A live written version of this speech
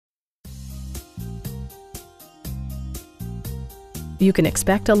You can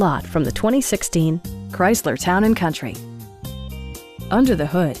expect a lot from the 2016 Chrysler Town & Country. Under the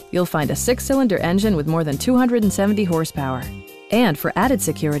hood, you'll find a 6-cylinder engine with more than 270 horsepower. And for added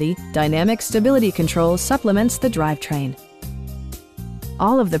security, dynamic stability control supplements the drivetrain.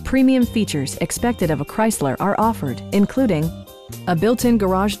 All of the premium features expected of a Chrysler are offered, including a built-in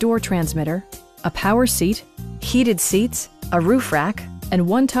garage door transmitter, a power seat, heated seats, a roof rack, and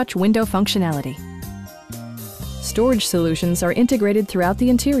one-touch window functionality. Storage solutions are integrated throughout the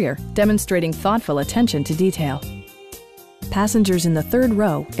interior, demonstrating thoughtful attention to detail. Passengers in the third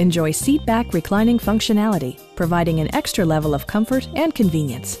row enjoy seat-back reclining functionality, providing an extra level of comfort and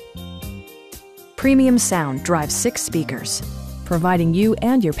convenience. Premium sound drives 6 speakers, providing you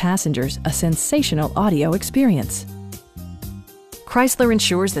and your passengers a sensational audio experience. Chrysler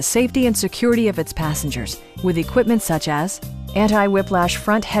ensures the safety and security of its passengers with equipment such as anti-whiplash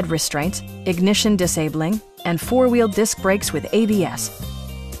front head restraints, ignition disabling, and 4-wheel disc brakes with ABS.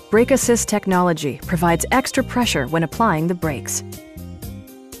 Brake Assist technology provides extra pressure when applying the brakes.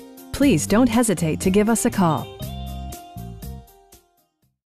 Please don't hesitate to give us a call.